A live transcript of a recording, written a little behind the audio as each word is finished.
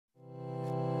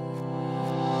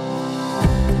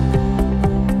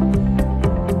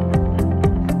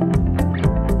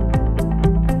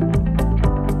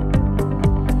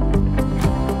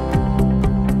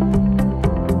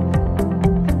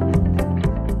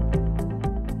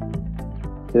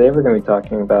Today we're going to be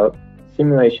talking about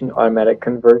simulation automatic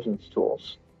convergence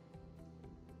tools.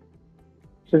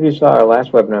 So if you saw our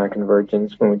last webinar on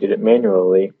convergence when we did it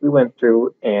manually, we went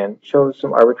through and chose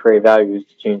some arbitrary values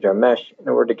to change our mesh in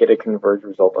order to get a converged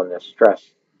result on this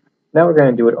stress. Now we're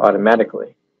going to do it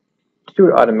automatically. To do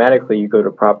it automatically, you go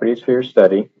to Properties for your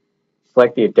study,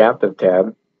 select the Adaptive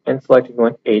tab, and select if you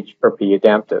want H or P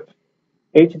adaptive.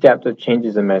 H adaptive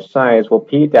changes the mesh size, while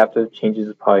P adaptive changes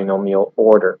the polynomial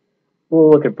order. We'll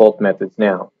look at both methods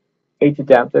now. H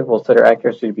adaptive will set our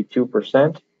accuracy to be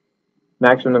 2%,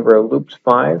 maximum number of loops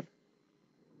 5,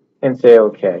 and say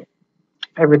OK.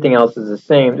 Everything else is the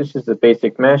same. This is the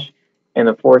basic mesh, and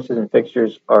the forces and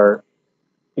fixtures are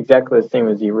exactly the same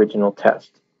as the original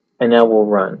test. And now we'll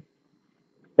run.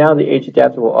 Now the H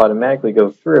adaptive will automatically go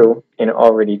through, and it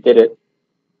already did it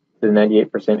to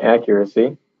 98%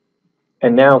 accuracy.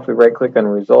 And now if we right click on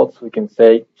results, we can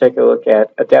say, take a look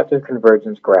at adaptive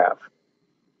convergence graph.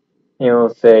 And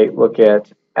we'll say, look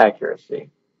at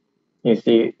accuracy. You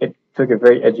see, it took a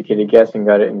very educated guess and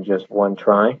got it in just one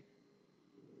try.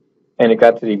 And it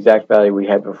got to the exact value we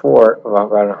had before of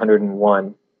around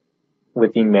 101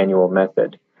 with the manual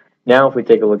method. Now if we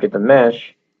take a look at the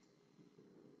mesh,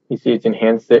 you see it's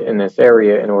enhanced it in this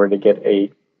area in order to get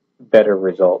a better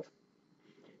result.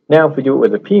 Now if we do it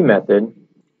with the P method,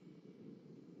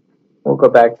 we'll go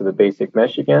back to the basic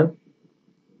mesh again.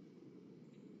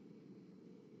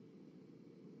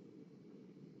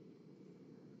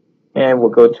 And we'll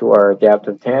go to our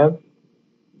adaptive tab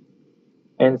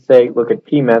and say, look at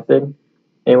P method.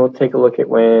 And we'll take a look at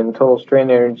when total strain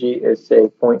energy is,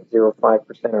 say,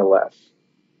 0.05% or less.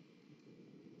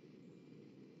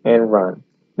 And run.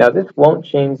 Now, this won't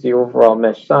change the overall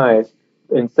mesh size.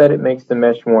 Instead, it makes the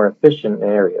mesh more efficient in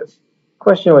areas. The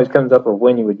question always comes up of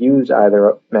when you would use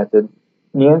either method.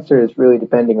 And the answer is really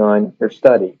depending on your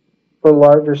study. For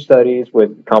larger studies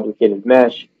with complicated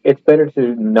mesh, it's better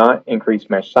to not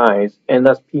increase mesh size, and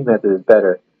thus P method is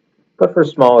better. But for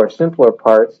smaller, simpler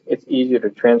parts, it's easier to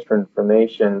transfer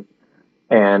information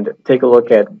and take a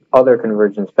look at other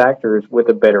convergence factors with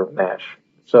a better mesh.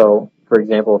 So, for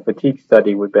example, a fatigue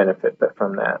study would benefit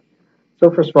from that. So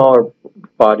for smaller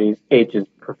bodies, H is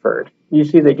preferred. You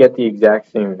see they get the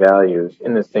exact same values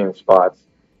in the same spots,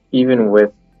 even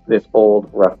with this old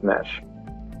rough mesh.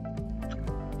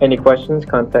 Any questions?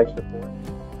 Contact support.